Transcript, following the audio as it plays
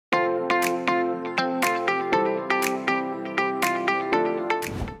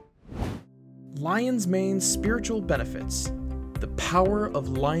Lion's mane spiritual benefits. The power of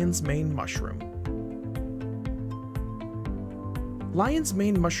lion's mane mushroom. Lion's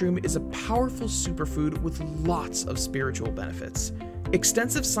mane mushroom is a powerful superfood with lots of spiritual benefits.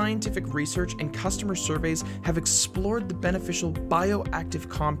 Extensive scientific research and customer surveys have explored the beneficial bioactive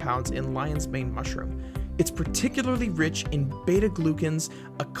compounds in lion's mane mushroom. It's particularly rich in beta-glucans,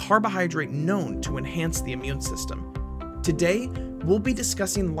 a carbohydrate known to enhance the immune system. Today, we'll be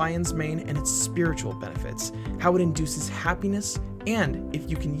discussing lion's mane and its spiritual benefits, how it induces happiness, and if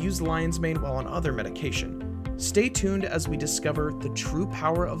you can use lion's mane while on other medication. Stay tuned as we discover the true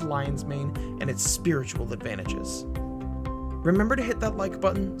power of lion's mane and its spiritual advantages. Remember to hit that like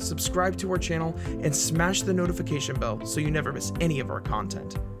button, subscribe to our channel, and smash the notification bell so you never miss any of our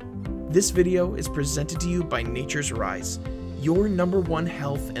content. This video is presented to you by Nature's Rise, your #1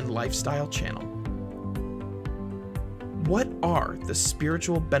 health and lifestyle channel. What are the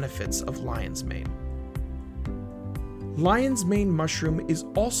spiritual benefits of lion's mane? Lion's mane mushroom is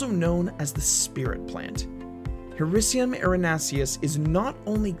also known as the spirit plant. Hericium Erinaceus is not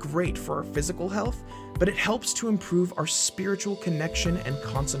only great for our physical health, but it helps to improve our spiritual connection and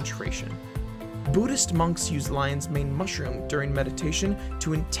concentration. Buddhist monks use lion's mane mushroom during meditation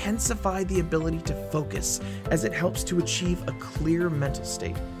to intensify the ability to focus, as it helps to achieve a clear mental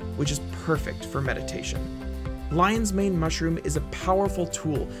state, which is perfect for meditation. Lion's mane mushroom is a powerful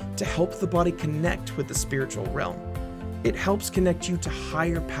tool to help the body connect with the spiritual realm. It helps connect you to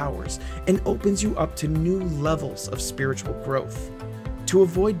higher powers and opens you up to new levels of spiritual growth. To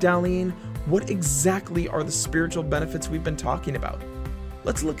avoid dallying, what exactly are the spiritual benefits we've been talking about?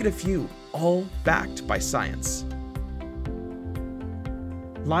 Let's look at a few, all backed by science.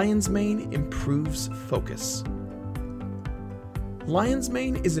 Lion's mane improves focus. Lion's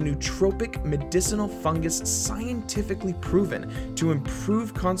mane is a nootropic medicinal fungus scientifically proven to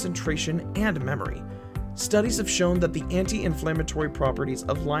improve concentration and memory. Studies have shown that the anti-inflammatory properties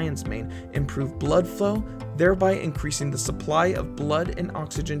of lion's mane improve blood flow, thereby increasing the supply of blood and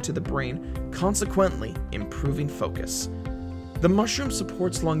oxygen to the brain, consequently improving focus. The mushroom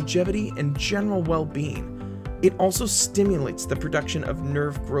supports longevity and general well-being. It also stimulates the production of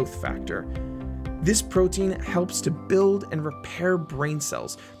nerve growth factor. This protein helps to build and repair brain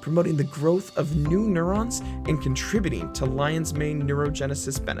cells, promoting the growth of new neurons and contributing to lion's mane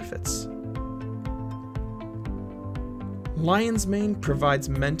neurogenesis benefits. Lion's mane provides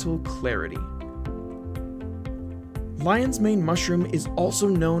mental clarity. Lion's mane mushroom is also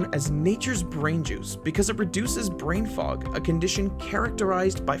known as nature's brain juice because it reduces brain fog, a condition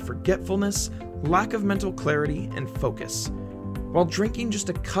characterized by forgetfulness, lack of mental clarity, and focus. While drinking just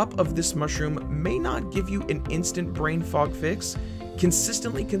a cup of this mushroom may not give you an instant brain fog fix,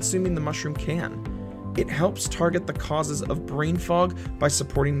 consistently consuming the mushroom can. It helps target the causes of brain fog by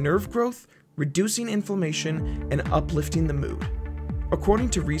supporting nerve growth, reducing inflammation, and uplifting the mood. According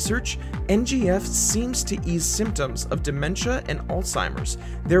to research, NGF seems to ease symptoms of dementia and Alzheimer's,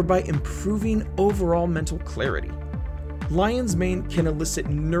 thereby improving overall mental clarity. Lion's mane can elicit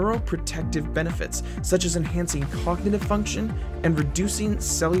neuroprotective benefits, such as enhancing cognitive function and reducing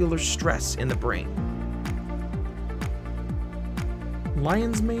cellular stress in the brain.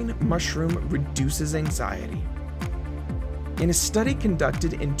 Lion's mane mushroom reduces anxiety. In a study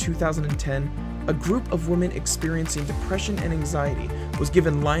conducted in 2010, a group of women experiencing depression and anxiety was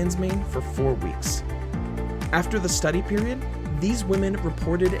given lion's mane for 4 weeks. After the study period, these women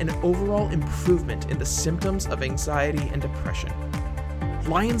reported an overall improvement in the symptoms of anxiety and depression.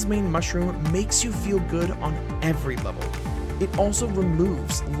 Lion's mane mushroom makes you feel good on every level. It also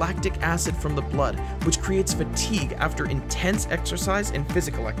removes lactic acid from the blood, which creates fatigue after intense exercise and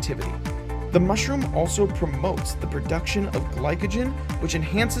physical activity. The mushroom also promotes the production of glycogen, which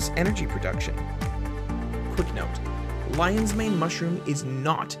enhances energy production. Quick note, lion's mane mushroom is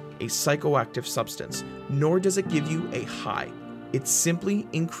not a psychoactive substance, nor does it give you a high. It simply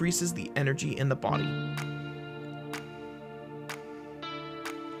increases the energy in the body.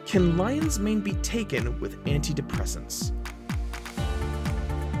 Can lion's mane be taken with antidepressants?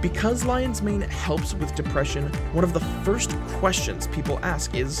 Because lion's mane helps with depression, one of the first questions people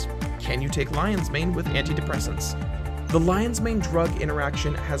ask is, can you take lion's mane with antidepressants? The lion's mane drug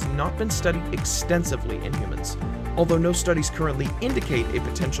interaction has not been studied extensively in humans, although no studies currently indicate a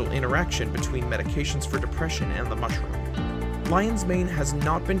potential interaction between medications for depression and the mushroom. Lion's mane has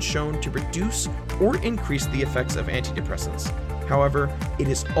not been shown to reduce or increase the effects of antidepressants. However, it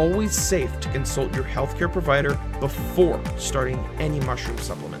is always safe to consult your healthcare provider before starting any mushroom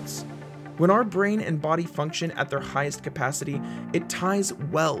supplements. When our brain and body function at their highest capacity, it ties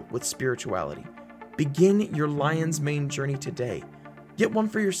well with spirituality. Begin your lion's mane journey today. Get one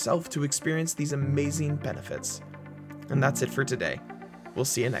for yourself to experience these amazing benefits. And that's it for today. We'll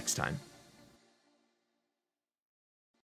see you next time.